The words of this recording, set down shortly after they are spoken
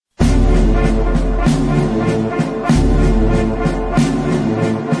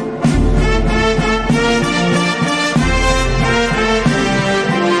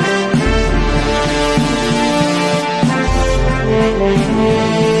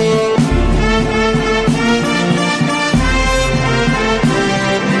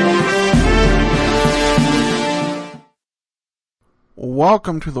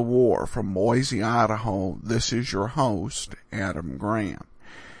Welcome to The War from Boise, Idaho. This is your host, Adam Graham.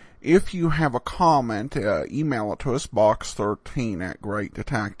 If you have a comment, email it to us,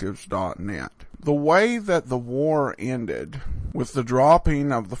 box13@greatdetectives.net. The way that the war ended, with the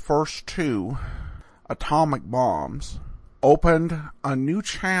dropping of the first 2 atomic bombs, opened a new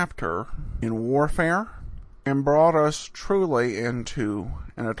chapter in warfare and brought us truly into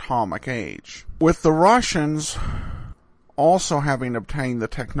an atomic age. With the Russians also having obtained the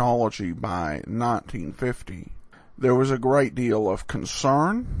technology by 1950, there was a great deal of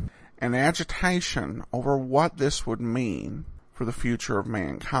concern and agitation over what this would mean for the future of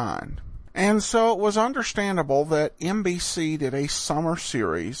mankind. And so it was understandable that NBC did a summer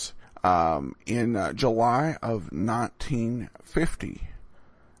series in July of 1950,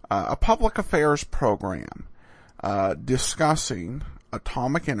 a public affairs program discussing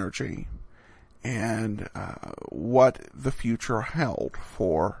atomic energy and what the future held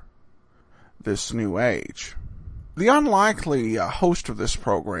for this new age. The unlikely host of this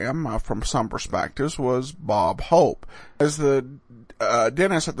program, from some perspectives, was Bob Hope. As the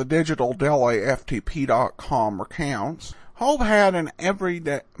Dennis at the Digital Deli FTP.com recounts, Hope had an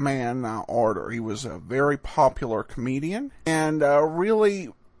everyman order. He was a very popular comedian and really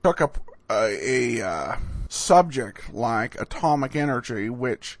took up a subject like atomic energy,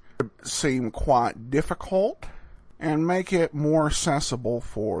 which seem quite difficult, and make it more accessible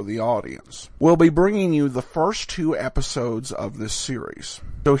for the audience. We'll be bringing you the first 2 episodes of this series.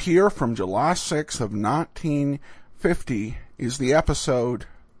 So here from July 6th of 1950 is the episode,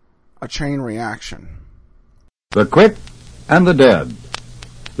 A Chain Reaction. The Quick and the Dead.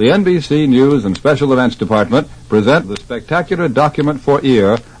 The NBC News and Special Events Department present the spectacular document for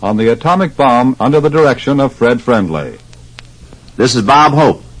ear on the atomic bomb under the direction of Fred Friendly. This is Bob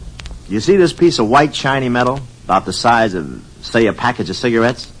Hope. You see this piece of white shiny metal about the size of, say, a package of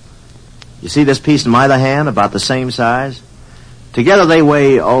cigarettes? You see this piece in my other hand about the same size? Together they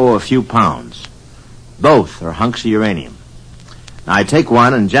weigh, a few pounds. Both are hunks of uranium. Now I take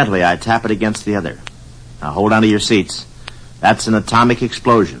one and gently I tap it against the other. Now hold on to your seats. That's an atomic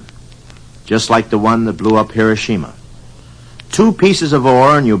explosion, just like the one that blew up Hiroshima. 2 pieces of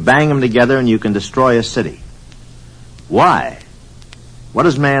ore and you bang them together and you can destroy a city. Why? What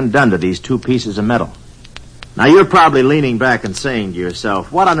has man done to these 2 pieces of metal? Now you're probably leaning back and saying to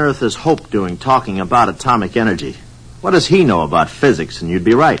yourself, what on earth is Hope doing talking about atomic energy? What does he know about physics? And you'd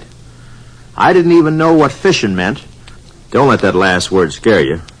be right. I didn't even know what fission meant. Don't let that last word scare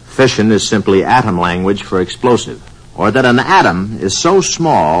you. Fission is simply atom language for explosive. Or that an atom is so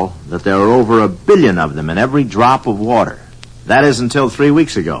small that there are over 1 billion of them in every drop of water. That is until 3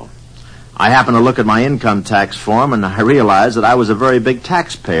 weeks ago. I happened to look at my income tax form and I realized that I was a very big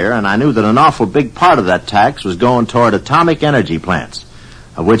taxpayer, and I knew that an awful big part of that tax was going toward atomic energy plants,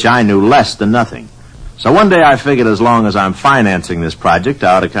 of which I knew less than nothing. So one day I figured as long as I'm financing this project,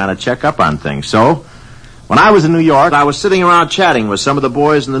 I ought to kind of check up on things. So when I was in New York, I was sitting around chatting with some of the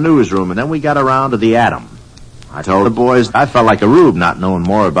boys in the newsroom, and then we got around to the atom. I told the boys I felt like a rube not knowing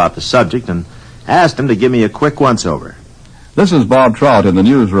more about the subject and asked them to give me a quick once-over. This is Bob Trout in the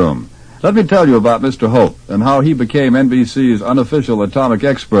newsroom. Let me tell you about Mr. Hope and how he became NBC's unofficial atomic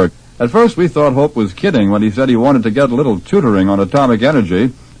expert. At first we thought Hope was kidding when he said he wanted to get a little tutoring on atomic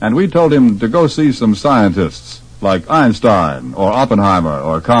energy, and we told him to go see some scientists, like Einstein or Oppenheimer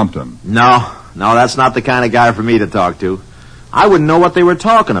or Compton. No, that's not the kind of guy for me to talk to. I wouldn't know what they were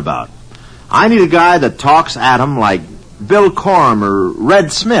talking about. I need a guy that talks atom like Bill Corum or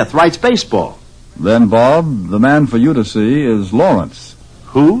Red Smith writes baseball. Then, Bob, the man for you to see is Lawrence.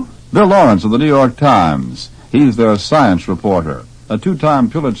 Who? Bill Lawrence of the New York Times. He's their science reporter, a 2-time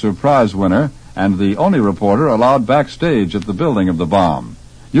Pulitzer Prize winner, and the only reporter allowed backstage at the building of the bomb.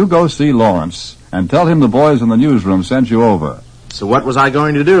 You go see Lawrence and tell him the boys in the newsroom sent you over. So what was I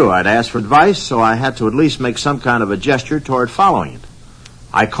going to do? I'd asked for advice, so I had to at least make some kind of a gesture toward following it.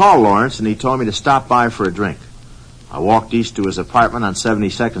 I called Lawrence, and he told me to stop by for a drink. I walked east to his apartment on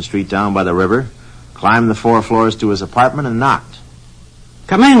 72nd Street down by the river, climbed the 4 floors to his apartment, and knocked.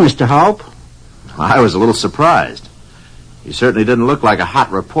 Come in, Mr. Hope. I was a little surprised. He certainly didn't look like a hot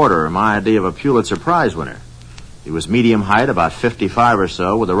reporter or my idea of a Pulitzer Prize winner. He was medium height, about 55 or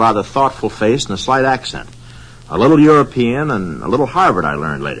so, with a rather thoughtful face and a slight accent. A little European and a little Harvard, I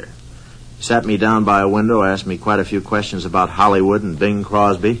learned later. He sat me down by a window, asked me quite a few questions about Hollywood and Bing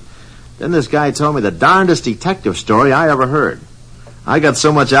Crosby. Then this guy told me the darndest detective story I ever heard. I got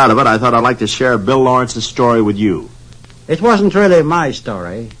so much out of it, I thought I'd like to share Bill Lawrence's story with you. It wasn't really my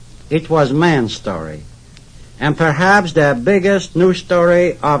story. It was man's story. And perhaps the biggest news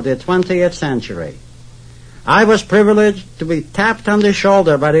story of the 20th century. I was privileged to be tapped on the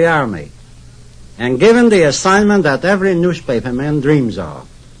shoulder by the Army and given the assignment that every newspaperman dreams of.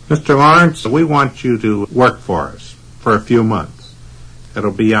 Mr. Lawrence, we want you to work for us for a few months.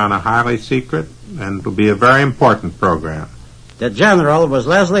 It'll be on a highly secret and it'll be a very important program. The general was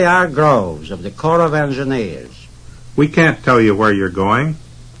Leslie R. Groves of the Corps of Engineers. We can't tell you where you're going.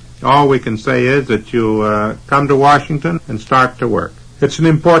 All we can say is that you come to Washington and start to work. It's an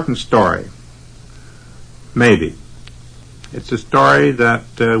important story. Maybe. It's a story that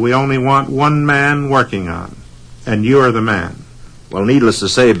we only want one man working on, and you are the man. Well, needless to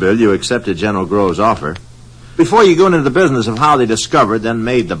say, Bill, you accepted General Groves' offer. Before you go into the business of how they discovered, then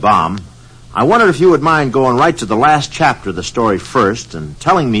made the bomb, I wondered if you would mind going right to the last chapter of the story first and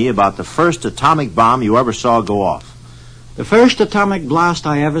telling me about the first atomic bomb you ever saw go off. The first atomic blast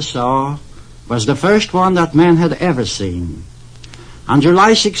I ever saw was the first one that man had ever seen. On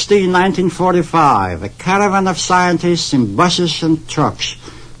July 16, 1945, a caravan of scientists in buses and trucks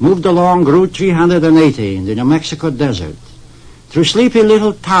moved along Route 380 in the New Mexico desert, through sleepy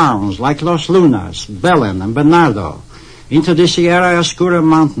little towns like Los Lunas, Belen, and Bernardo, into the Sierra Oscura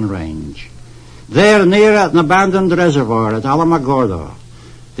mountain range. There, near an abandoned reservoir at Alamogordo,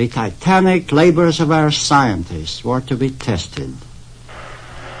 the titanic labors of our scientists were to be tested.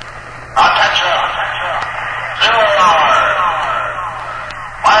 Attention! 0 hour.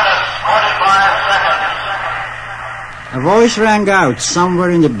 Minus 45 seconds. A voice rang out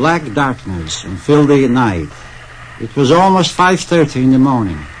somewhere in the black darkness and filled the night. It was almost 5:30 in the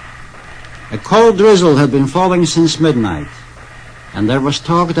morning. A cold drizzle had been falling since midnight, and there was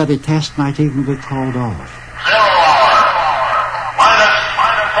talk that the test might even be called off. 0 hour. Minus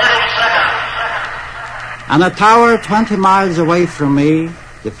 30 seconds. On a tower 20 miles away from me,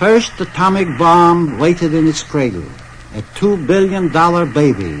 the first atomic bomb waited in its cradle, a $2 billion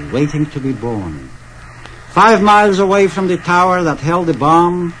baby waiting to be born. 5 miles away from the tower that held the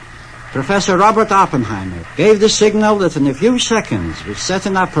bomb, Professor Robert Oppenheimer gave the signal that in a few seconds would set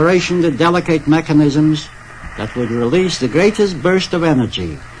in operation the delicate mechanisms that would release the greatest burst of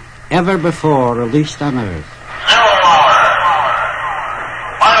energy ever before released on Earth. 0 hour.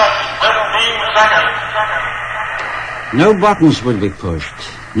 Minus 15 seconds. No buttons would be pushed,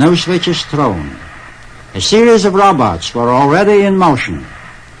 no switches thrown. A series of robots were already in motion.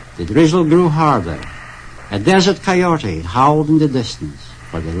 The drizzle grew harder. A desert coyote howled in the distance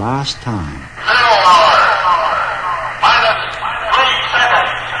for the last time. 0 hour. Minus 3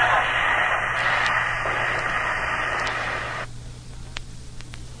 seconds.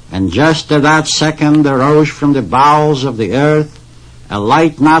 And just at that second arose from the bowels of the earth a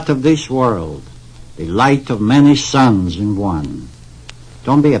light not of this world, the light of many suns in one.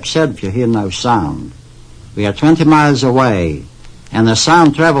 Don't be upset if you hear no sound. We are 20 miles away, and the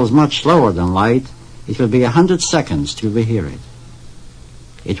sound travels much slower than light. It will be 100 seconds till we hear it.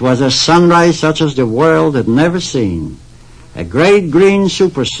 It was a sunrise such as the world had never seen, a great green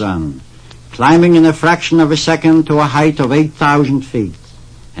supersun, climbing in a fraction of a second to a height of 8,000 feet.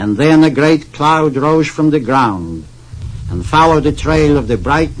 And then a great cloud rose from the ground and followed the trail of the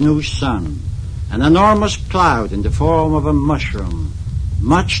bright new sun, an enormous cloud in the form of a mushroom,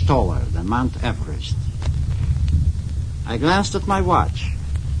 much taller than Mount Everest. I glanced at my watch.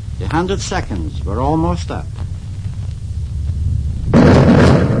 The 100 seconds were almost up.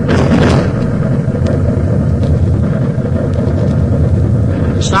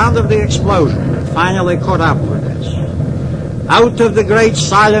 The sound of the explosion finally caught up with us. Out of the great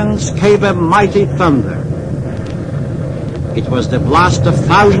silence came a mighty thunder. It was the blast of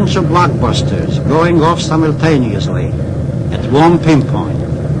thousands of blockbusters going off simultaneously at one pinpoint.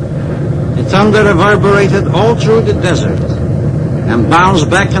 The thunder reverberated all through the desert and bounced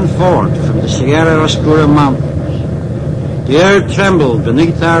back and forth from the Sierra Oscura mountains. The earth trembled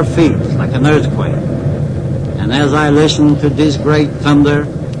beneath our feet like an earthquake. And as I listened to this great thunder,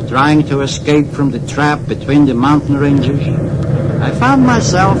 trying to escape from the trap between the mountain ranges, I found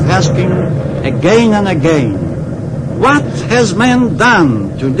myself asking again and again, what has man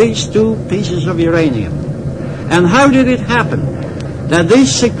done to these 2 pieces of uranium? And how did it happen that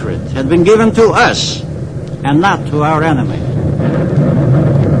this secret had been given to us and not to our enemy?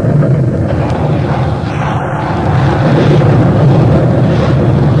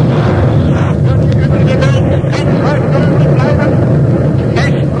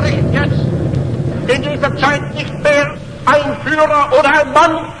 Oder ein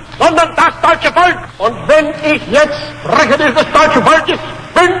Mann, sondern das deutsche Volk. Und wenn ich jetzt Sprecher dieses deutschen Volkes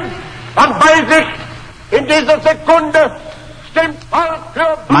bin, dann weiß ich, in dieser Sekunde stimmt Volk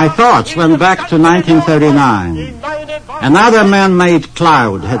für... My thoughts went back to 1939. Another man-made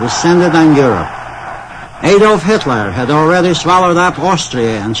cloud had descended on Europe. Adolf Hitler had already swallowed up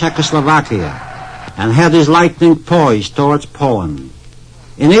Austria and Czechoslovakia and had his lightning poised towards Poland.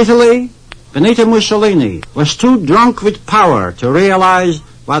 In Italy, Benito Mussolini was too drunk with power to realize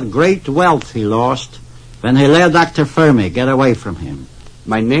what great wealth he lost when he let Dr. Fermi get away from him.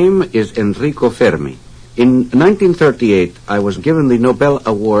 My name is Enrico Fermi. In 1938, I was given the Nobel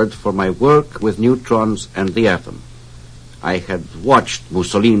Award for my work with neutrons and the atom. I had watched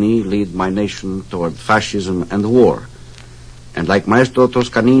Mussolini lead my nation toward fascism and war. And like Maestro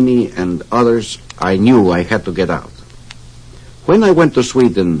Toscanini and others, I knew I had to get out. When I went to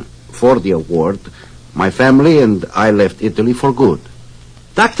Sweden for the award, my family and I left Italy for good.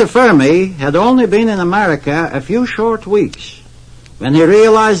 Dr. Fermi had only been in America a few short weeks when he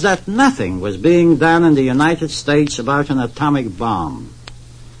realized that nothing was being done in the United States about an atomic bomb.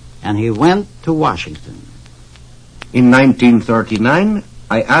 And he went to Washington. In 1939,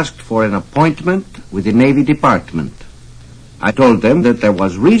 I asked for an appointment with the Navy Department. I told them that there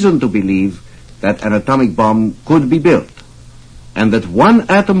was reason to believe that an atomic bomb could be built, and that one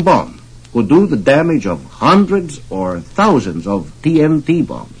atom bomb could do the damage of hundreds or thousands of TNT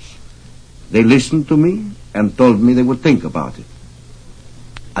bombs. They listened to me and told me they would think about it.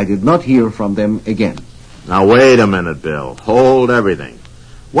 I did not hear from them again. Now, wait a minute, Bill. Hold everything.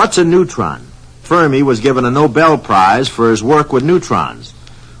 What's a neutron? Fermi was given a Nobel Prize for his work with neutrons.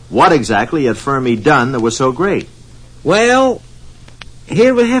 What exactly had Fermi done that was so great? Well,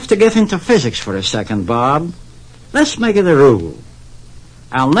 here we have to get into physics for a second, Bob. Let's make it a rule.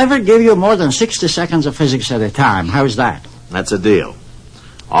 I'll never give you more than 60 seconds of physics at a time. How's that? That's a deal.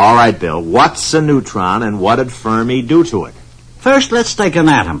 All right, Bill. What's a neutron and what did Fermi do to it? First, let's take an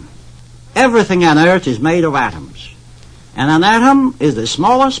atom. Everything on Earth is made of atoms. And an atom is the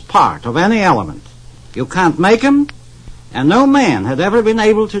smallest part of any element. You can't make them, and no man had ever been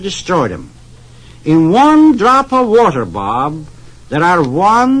able to destroy them. In one drop of water, Bob, there are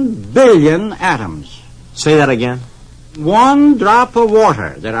 1 billion atoms. Say that again. 1 drop of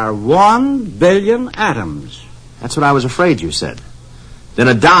water, there are 1 billion atoms. That's what I was afraid you said. Then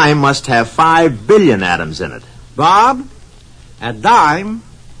a dime must have 5 billion atoms in it. Bob, a dime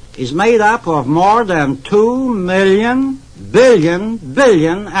is made up of more than 2 million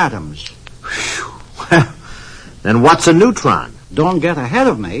billion atoms. Well, then what's a neutron? Don't get ahead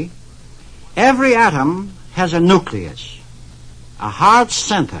of me. Every atom has a nucleus, a hard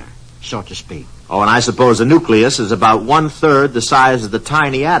center, so to speak. Oh, and I suppose the nucleus is about 1/3 the size of the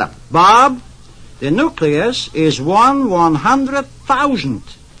tiny atom. Bob, the nucleus is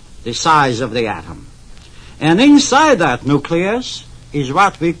 1/100,000th the size of the atom. And inside that nucleus is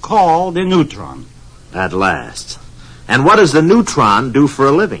what we call the neutron. At last. And what does the neutron do for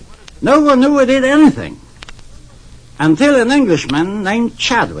a living? No one knew it did anything until an Englishman named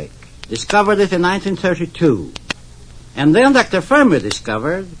Chadwick discovered it in 1932. And then Dr. Fermi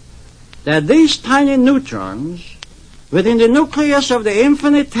discovered that these tiny neutrons within the nucleus of the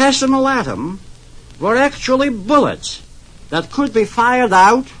infinitesimal atom were actually bullets that could be fired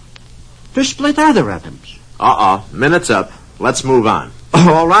out to split other atoms. Minute's up. Let's move on.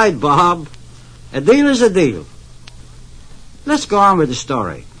 All right, Bob. A deal is a deal. Let's go on with the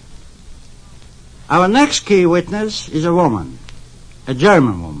story. Our next key witness is a woman, a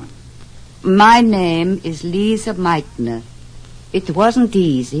German woman. My name is Lise Meitner. It wasn't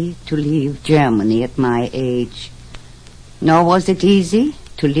easy to leave Germany at my age, nor was it easy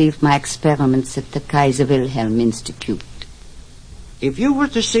to leave my experiments at the Kaiser Wilhelm Institute. If you were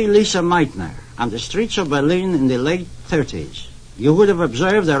to see Lise Meitner on the streets of Berlin in the late 30s, you would have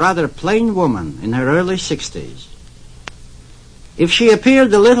observed a rather plain woman in her early 60s. If she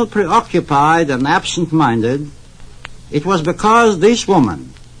appeared a little preoccupied and absent-minded, it was because this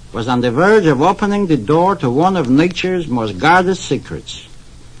woman was on the verge of opening the door to one of nature's most guarded secrets.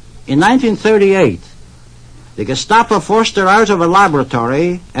 In 1938, the Gestapo forced her out of a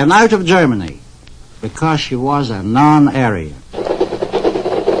laboratory and out of Germany because she was a non-Aryan.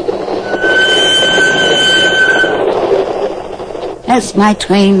 As my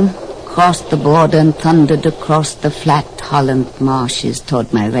train crossed the border and thundered across the flat Holland marshes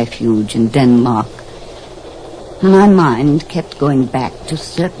toward my refuge in Denmark, my mind kept going back to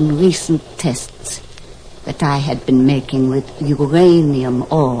certain recent tests that I had been making with uranium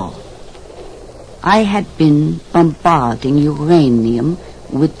ore. I had been bombarding uranium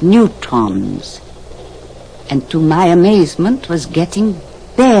with neutrons, and to my amazement was getting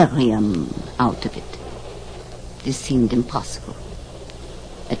barium out of it. This seemed impossible.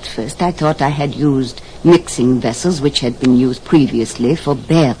 At first I thought I had used mixing vessels which had been used previously for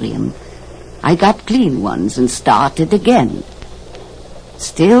barium. I got clean ones and started again.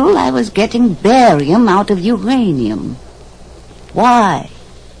 Still, I was getting barium out of uranium. Why?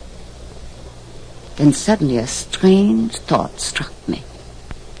 Then suddenly a strange thought struck me.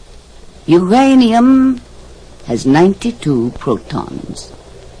 Uranium has 92 protons.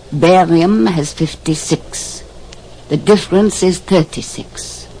 Barium has 56. The difference is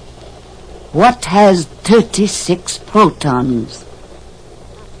 36. What has 36 protons?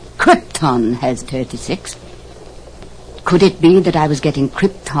 Krypton has 36. Could it be that I was getting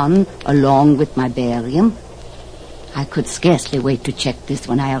krypton along with my barium? I could scarcely wait to check this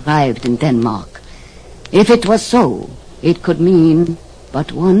when I arrived in Denmark. If it was so, it could mean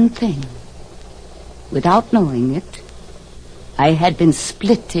but one thing. Without knowing it, I had been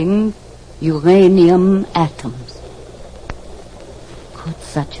splitting uranium atoms. Could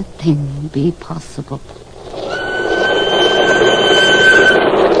such a thing be possible?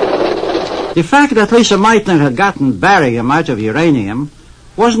 The fact that Lisa Meitner had gotten barium out of uranium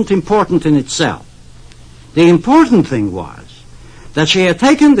wasn't important in itself. The important thing was that she had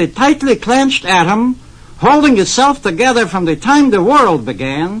taken the tightly clenched atom, holding itself together from the time the world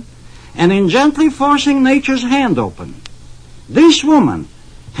began, and in gently forcing nature's hand open. This woman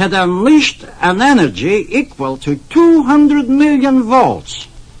had unleashed an energy equal to 200 million volts,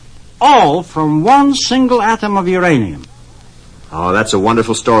 all from one single atom of uranium. Oh, that's a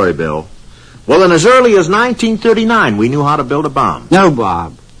wonderful story, Bill. Well, in as early as 1939, we knew how to build a bomb. No,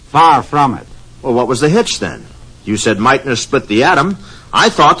 Bob. Far from it. Well, what was the hitch then? You said Meitner split the atom. I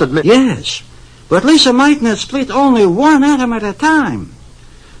thought that... Yes, but Lisa Meitner split only one atom at a time.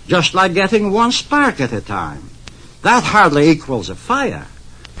 Just like getting one spark at a time. That hardly equals a fire.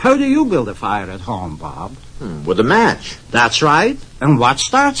 How do you build a fire at home, Bob? With a match. That's right. And what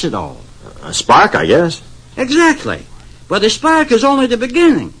starts it all? A spark, I guess. Exactly. But the spark is only the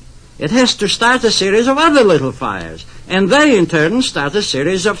beginning. It has to start a series of other little fires, and they in turn start a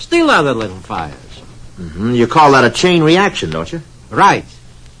series of still other little fires. You call that a chain reaction, don't you? Right.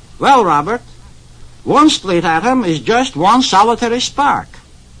 Well, Robert, one split atom is just one solitary spark.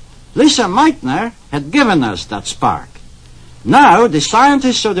 Lisa Meitner had given us that spark. Now the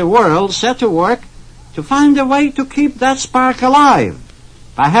scientists of the world set to work to find a way to keep that spark alive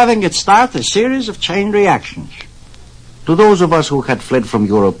by having it start a series of chain reactions. To those of us who had fled from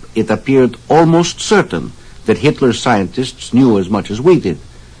Europe, it appeared almost certain that Hitler's scientists knew as much as we did.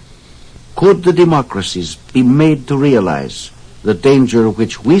 Could the democracies be made to realize the danger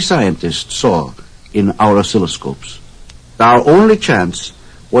which we scientists saw in our oscilloscopes? Our only chance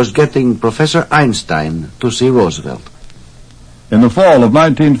was getting Professor Einstein to see Roosevelt. In the fall of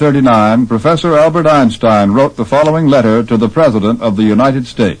 1939, Professor Albert Einstein wrote the following letter to the President of the United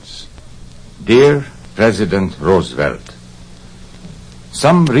States. Dear President Roosevelt,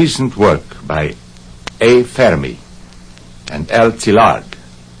 some recent work by A. Fermi and L. Szilard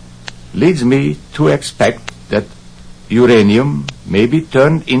leads me to expect that uranium may be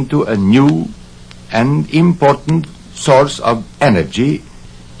turned into a new and important source of energy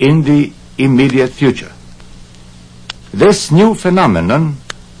in the immediate future. This new phenomenon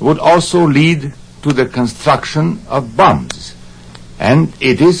would also lead to the construction of bombs, and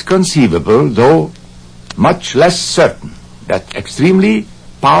it is conceivable, though much less certain, that extremely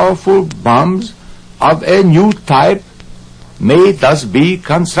powerful bombs of a new type may thus be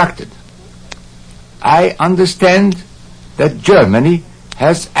constructed. I understand that Germany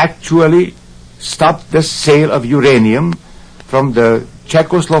has actually stopped the sale of uranium from the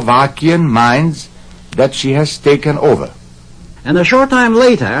Czechoslovakian mines that she has taken over. And a short time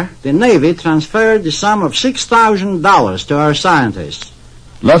later, the Navy transferred the sum of $6,000 to our scientists.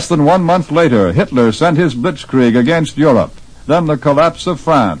 Less than 1 month later, Hitler sent his blitzkrieg against Europe. Then the collapse of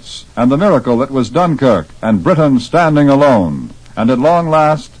France, and the miracle that was Dunkirk, and Britain standing alone. And at long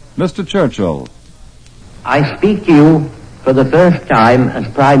last, Mr. Churchill. I speak to you for the first time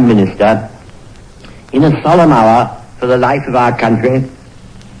as Prime Minister in a solemn hour for the life of our country,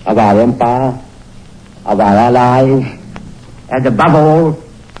 of our empire, of our allies, and above all,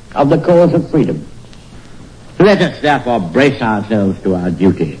 of the cause of freedom. Let us therefore brace ourselves to our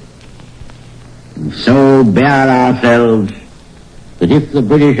duty, and so bear ourselves that if the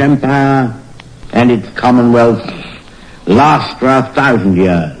British Empire and its Commonwealth last for 1,000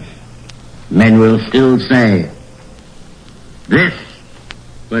 years, men will still say, this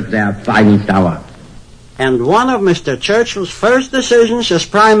was their finest hour. And one of Mr. Churchill's first decisions as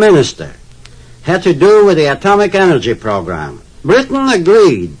Prime Minister had to do with the atomic energy program. Britain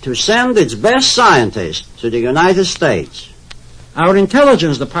agreed to send its best scientists to the United States. Our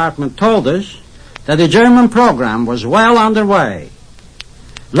intelligence department told us that the German program was well underway.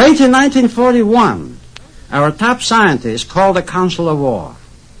 Late in 1941, our top scientists called a council of war.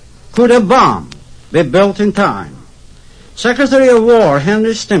 could a bomb be built in time? Secretary of War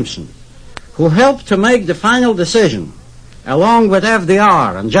Henry Stimson, who helped to make the final decision, along with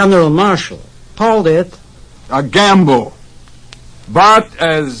FDR and General Marshall, called it a gamble, but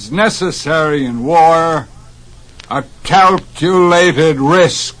as necessary in war, a calculated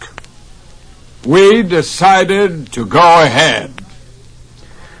risk. We decided to go ahead.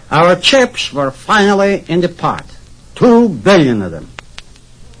 Our chips were finally in the pot, 2 billion of them.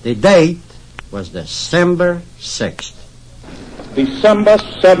 The date was December 6th. December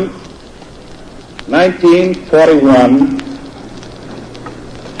 7th, 1941,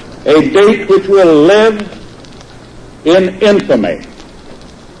 a date which will live in infamy.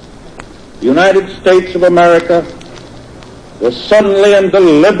 The United States of America was suddenly and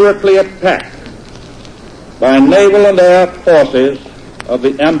deliberately attacked by naval and air forces of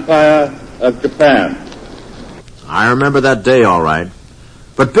the Empire of Japan. I remember that day all right.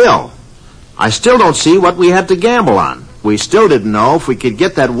 But, Bill, I still don't see what we had to gamble on. We still didn't know if we could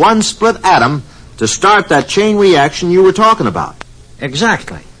get that one split atom to start that chain reaction you were talking about.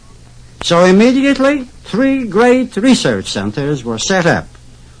 Exactly. So immediately, 3 great research centers were set up.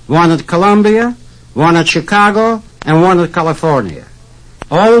 One at Columbia, one at Chicago, and one at California.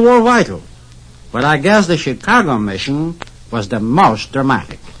 All were vital. But I guess the Chicago mission was the most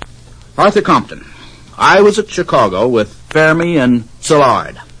dramatic. Arthur Compton. I was at Chicago with Fermi and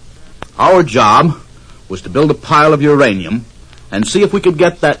Szilard. Our job was to build a pile of uranium and see if we could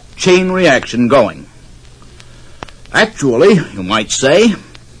get that chain reaction going. Actually, you might say,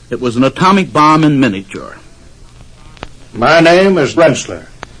 it was an atomic bomb in miniature. My name is Rensselaer,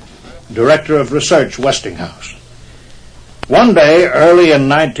 Director of Research, Westinghouse. One day, early in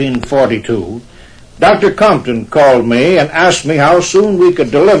 1942, Dr. Compton called me and asked me how soon we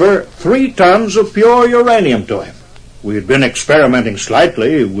could deliver 3 tons of pure uranium to him. We had been experimenting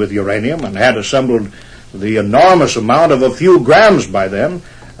slightly with uranium and had assembled the enormous amount of a few grams by then,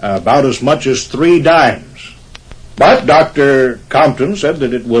 about as much as 3 dimes. But Dr. Compton said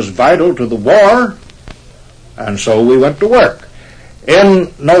that it was vital to the war, and so we went to work.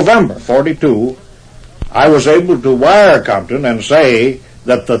 In November 42, I was able to wire Compton and say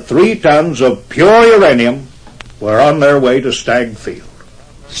that the 3 tons of pure uranium were on their way to Stagg Field.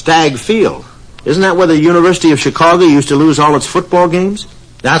 Stagg Field? Isn't that where the University of Chicago used to lose all its football games?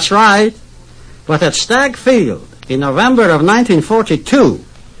 That's right. But at Stagg Field, in November of 1942,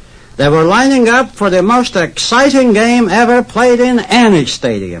 they were lining up for the most exciting game ever played in any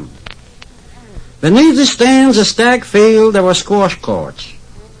stadium. Beneath the stands at Stagg Field, there were squash courts.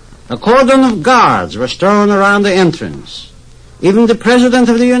 A cordon of guards was thrown around the entrance. Even the president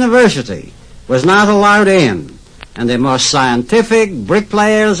of the university was not allowed in, and the most scientific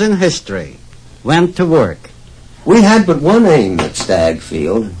bricklayers in history went to work. We had but one aim at Stagg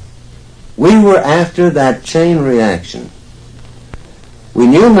Field. We were after that chain reaction. We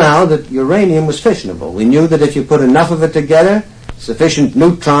knew now that uranium was fissionable. We knew that if you put enough of it together, sufficient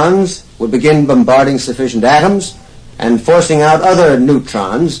neutrons would begin bombarding sufficient atoms and forcing out other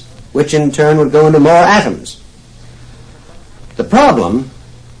neutrons, which in turn would go into more atoms. The problem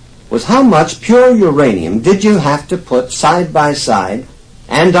was how much pure uranium did you have to put side by side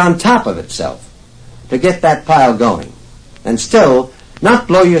and on top of itself to get that pile going, and still not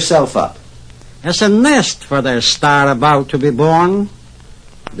blow yourself up. As a nest for their star about to be born,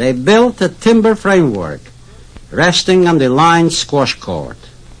 they built a timber framework resting on the lined squash court.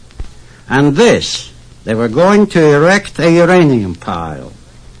 And this, they were going to erect a uranium pile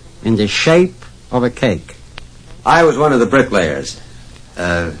in the shape of a cake. I was one of the bricklayers.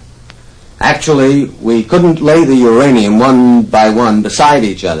 Actually, we couldn't lay the uranium one by one beside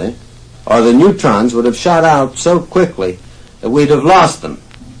each other, or the neutrons would have shot out so quickly that we'd have lost them.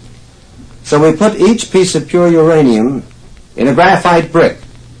 So we put each piece of pure uranium in a graphite brick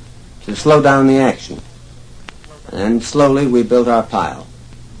to slow down the action. And slowly we built our pile,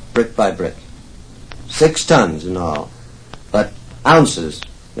 brick by brick. 6 tons in all, but ounces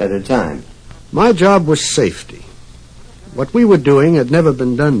at a time. My job was safety. What we were doing had never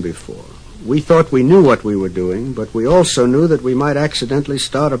been done before. We thought we knew what we were doing, but we also knew that we might accidentally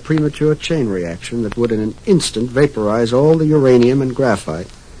start a premature chain reaction that would in an instant vaporize all the uranium and graphite,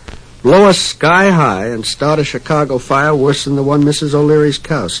 blow us sky high, and start a Chicago fire worse than the one Mrs. O'Leary's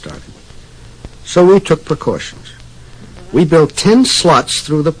cow started. So we took precautions. We built 10 slots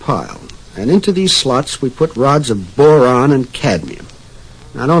through the pile, and into these slots we put rods of boron and cadmium.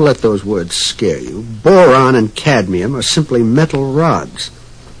 Now, don't let those words scare you. Boron and cadmium are simply metal rods.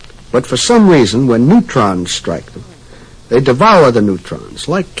 But for some reason, when neutrons strike them, they devour the neutrons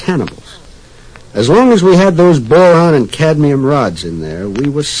like cannibals. As long as we had those boron and cadmium rods in there, we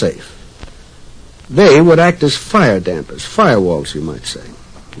were safe. They would act as fire dampers, firewalls, you might say.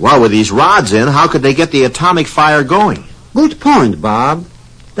 Well, with these rods in, how could they get the atomic fire going? Good point, Bob.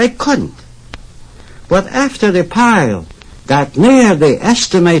 They couldn't. But after the pile got near the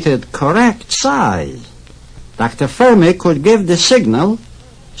estimated correct size, Dr. Fermi could give the signal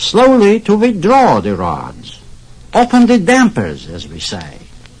slowly to withdraw the rods. Open the dampers, as we say.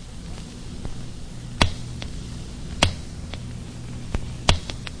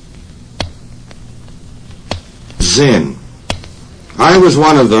 Zinn. I was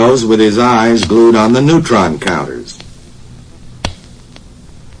one of those with his eyes glued on the neutron counters.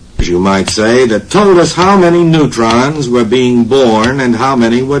 As you might say, that told us how many neutrons were being born and how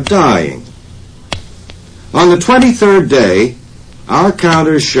many were dying. On the 23rd day, our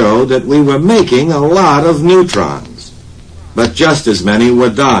counters showed that we were making a lot of neutrons, but just as many were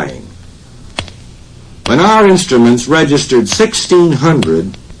dying. When our instruments registered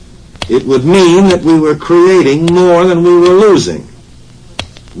 1,600, it would mean that we were creating more than we were losing.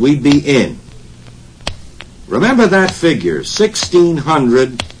 We'd be in. Remember that figure,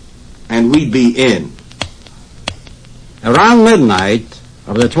 1,600, and we'd be in. Around midnight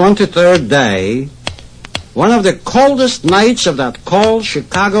of the 23rd day, one of the coldest nights of that cold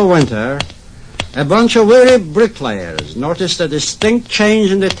Chicago winter, a bunch of weary bricklayers noticed a distinct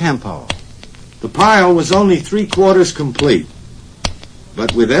change in the tempo. The pile was only 3/4 complete,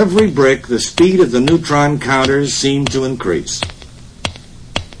 but with every brick, the speed of the neutron counters seemed to increase.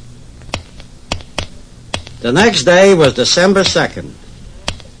 The next day was December 2nd.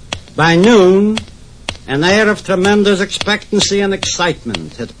 By noon, an air of tremendous expectancy and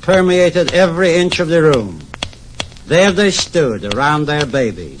excitement had permeated every inch of the room. There they stood around their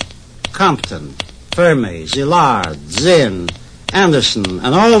baby. Compton, Fermi, Szilard, Zinn, Anderson,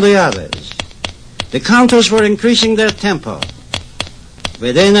 and all the others. The counters were increasing their tempo.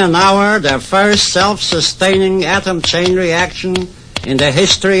 Within an hour, their first self-sustaining atom chain reaction in the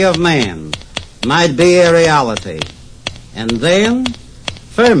history of man might be a reality. And then,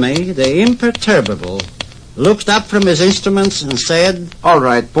 Fermi, the imperturbable, looked up from his instruments and said, "All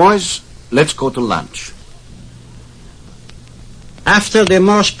right, boys, let's go to lunch." After the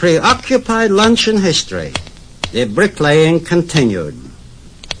most preoccupied lunch in history, the bricklaying continued.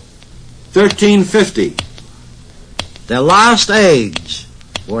 1350. The last eggs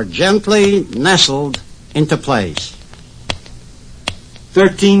were gently nestled into place.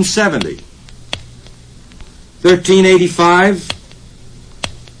 1370. 1385.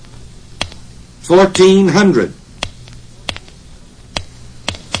 1400.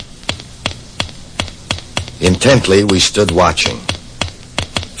 Intently we stood watching.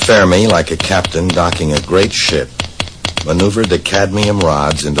 Fermi, like a captain docking a great ship, maneuvered the cadmium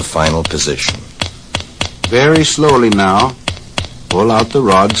rods into final position. Very slowly now. Pull out the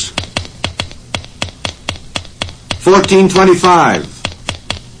rods. 1425.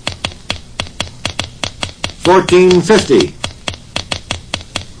 1450.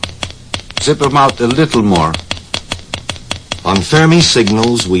 Zip them out a little more. On Fermi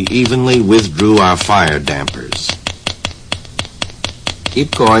signals, we evenly withdrew our fire dampers.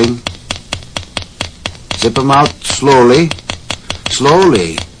 Keep going. Zip them out slowly.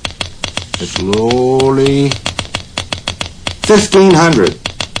 Slowly. Slowly. 1500.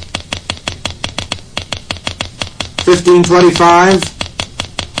 1525.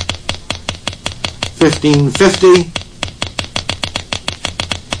 1550.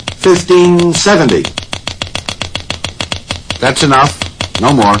 1570. That's enough.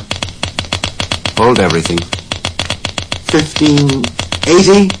 No more. Hold everything.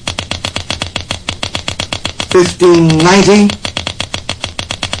 1580. 1590.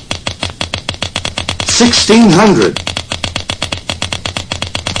 1600.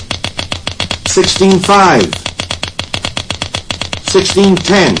 1605.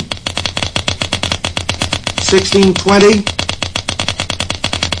 1610. 1620.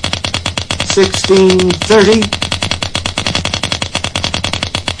 1630.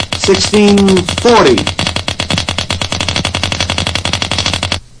 1640.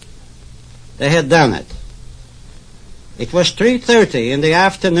 They had done it. It was 3:30 in the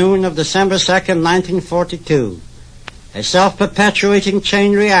afternoon of December 2nd, 1942. A self-perpetuating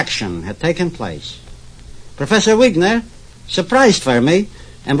chain reaction had taken place. Professor Wigner surprised Fermi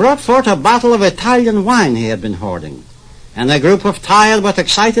and brought forth a bottle of Italian wine he had been hoarding, and a group of tired but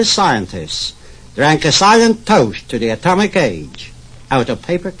excited scientists drank a silent toast to the atomic age out of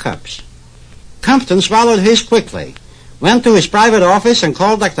paper cups. Compton swallowed his quickly, went to his private office and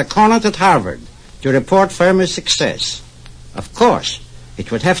called Dr. Conant at Harvard to report Fermi's success. Of course,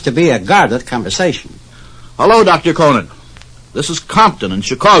 It would have to be a guarded conversation. Hello, Dr. Conan. This is Compton in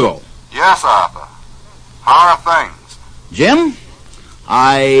Chicago. Yes, Arthur. How are things? Jim,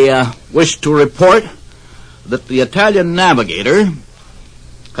 I wish to report that the Italian navigator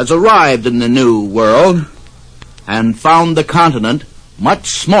has arrived in the New World and found the continent much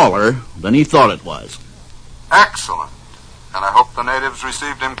smaller than he thought it was. Excellent. And I hope the natives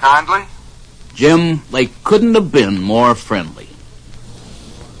received him kindly? Jim, they couldn't have been more friendly.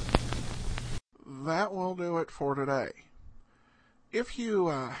 That will do it for today. If you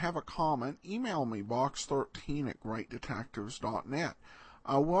have a comment, email me box13@greatdetectives.net.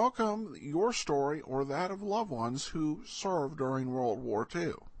 I welcome your story or that of loved ones who served during World War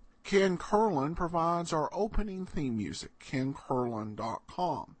II. Ken Curlin provides our opening theme music,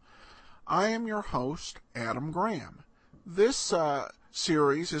 kencurlin.com. I am your host, Adam Graham. This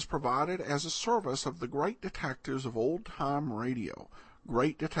series is provided as a service of the Great Detectives of Old Time Radio,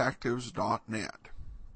 greatdetectives.net.